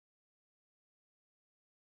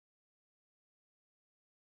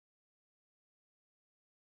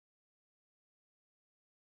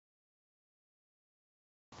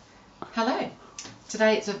Hello.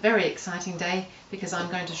 Today it's a very exciting day because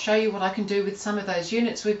I'm going to show you what I can do with some of those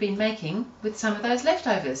units we've been making with some of those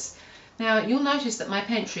leftovers. Now you'll notice that my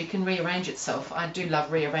pantry can rearrange itself. I do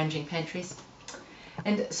love rearranging pantries.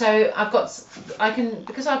 And so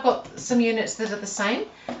because I've got some units that are the same,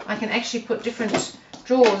 I can actually put different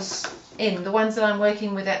drawers in, the ones that I'm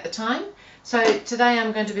working with at the time. So today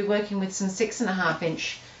I'm going to be working with some 6.5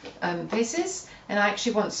 inch pieces, and I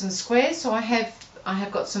actually want some squares, so I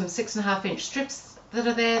have got some 6.5 inch strips that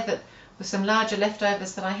are there that with some larger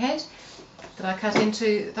leftovers that I had that I cut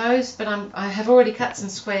into those, but I have already cut some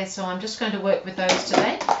squares, so I'm just going to work with those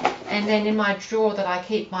today. And then in my drawer that I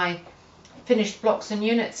keep my finished blocks and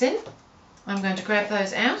units in, I'm going to grab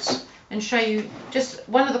those out and show you just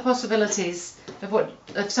one of the possibilities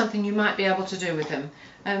of something you might be able to do with them.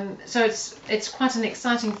 So it's quite an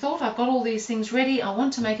exciting thought. I've got all these things ready. I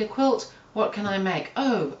want to make a quilt. What can I make?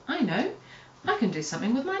 Oh, I know. I can do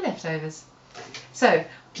something with my leftovers. So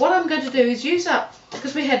what I'm going to do is use up,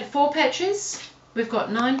 because we had 4 patches, we've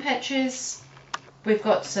got 9 patches, we've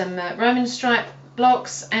got some Roman stripe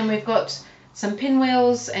blocks, and we've got some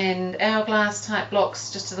pinwheels and hourglass type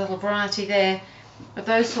blocks, just a little variety there of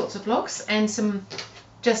those sorts of blocks, and some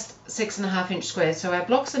just 6.5 inch squares. So our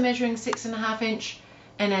blocks are measuring 6.5 inch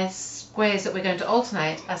and our squares that we're going to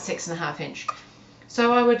alternate are 6.5 inch.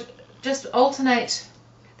 So I would just alternate.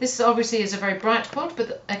 This obviously is a very bright quilt,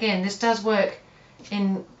 but again this does work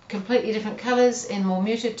in completely different colours, in more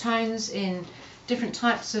muted tones, in different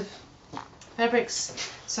types of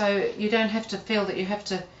fabrics, so you don't have to feel that you have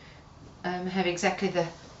to have exactly the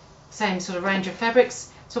same sort of range of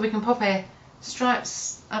fabrics. So we can pop our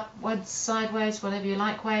stripes upwards, sideways, whatever you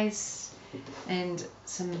like ways, and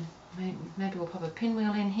some, maybe we'll pop a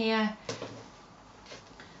pinwheel in here,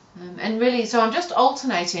 and really, so I'm just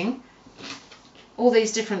alternating all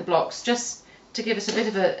these different blocks just to give us a bit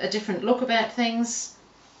of a different look about things.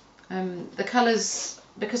 The colours,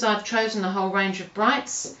 because I've chosen a whole range of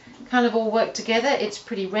brights, kind of all work together. It's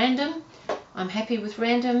pretty random. I'm happy with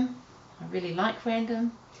random. I really like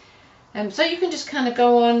random. So you can just kind of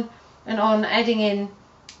go on and on, adding in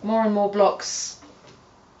more and more blocks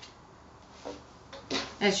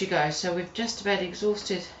as you go. So we've just about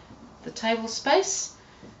exhausted the table space.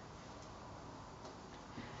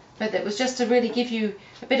 But it was just to really give you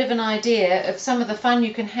a bit of an idea of some of the fun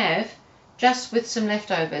you can have just with some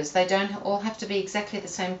leftovers. They don't all have to be exactly the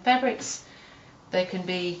same fabrics. They can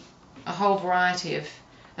be a whole variety of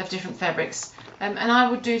different fabrics. And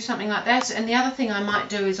I would do something like that. And the other thing I might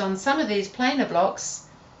do is on some of these plainer blocks,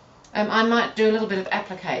 I might do a little bit of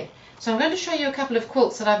applique. So I'm going to show you a couple of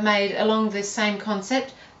quilts that I've made along this same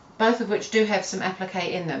concept, both of which do have some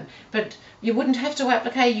applique in them. But you wouldn't have to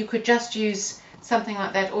applique, you could just use something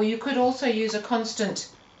like that, or you could also use a constant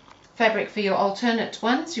fabric for your alternate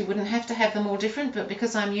ones. You wouldn't have to have them all different, but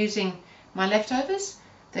because I'm using my leftovers,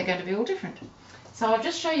 they're going to be all different. So I'll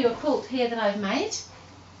just show you a quilt here that I've made.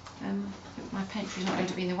 My pantry's not going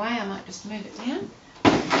to be in the way, I might just move it down.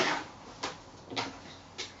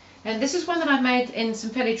 And this is one that I've made in some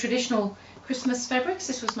fairly traditional Christmas fabrics.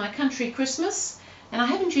 This was my country Christmas, and I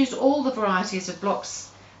haven't used all the varieties of blocks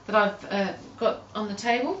that I've got on the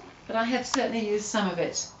table, but I have certainly used some of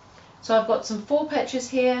it. So I've got some 4 patches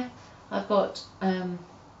here, I've got 9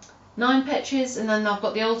 patches, and then I've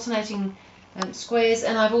got the alternating squares,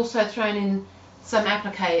 and I've also thrown in some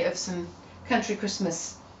applique of some country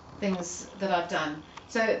Christmas things that I've done.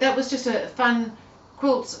 So that was just a fun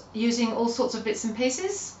quilt using all sorts of bits and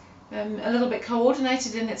pieces, a little bit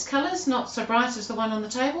coordinated in its colours, not so bright as the one on the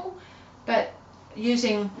table, but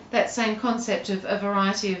using that same concept of a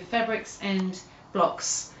variety of fabrics and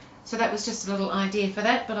blocks. So that was just a little idea for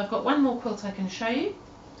that, but I've got one more quilt I can show you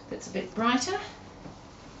that's a bit brighter,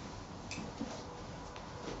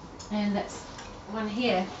 and that's one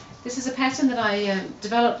here. This is a pattern that I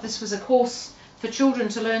developed. This was a course for children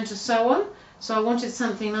to learn to sew on, so I wanted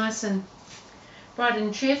something nice and bright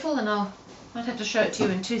and cheerful, and I might have to show it to you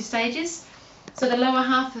in 2 stages. So the lower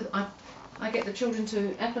half, I get the children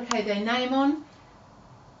to applique their name on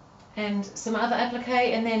and some other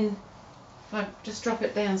applique, and then I just drop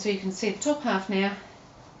it down so you can see the top half now.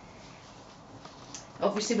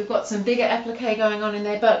 Obviously we've got some bigger applique going on in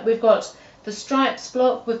there, but we've got the stripes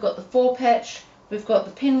block, we've got the 4 patch, we've got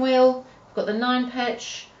the pinwheel, we've got the 9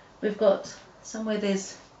 patch, we've got somewhere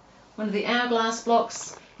there's one of the hourglass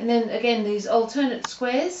blocks, and then again these alternate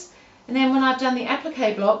squares. And then when I've done the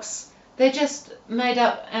applique blocks, they're just made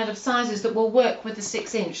up out of sizes that will work with the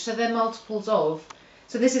 6 inch, so they're multiples of.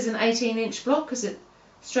 So this is an 18 inch block because it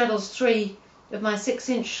straddles 3 of my 6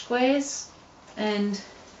 inch squares, and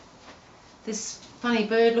this funny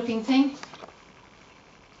bird looking thing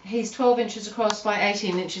he's 12 inches across by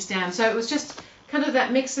 18 inches down. So it was just kind of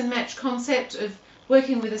that mix and match concept of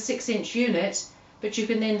working with a 6-inch unit, but you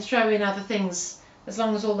can then throw in other things as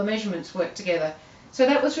long as all the measurements work together. So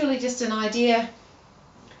that was really just an idea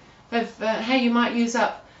of how you might use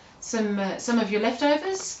up some of your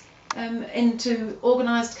leftovers into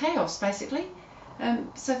organised chaos, basically.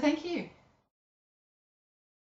 So thank you.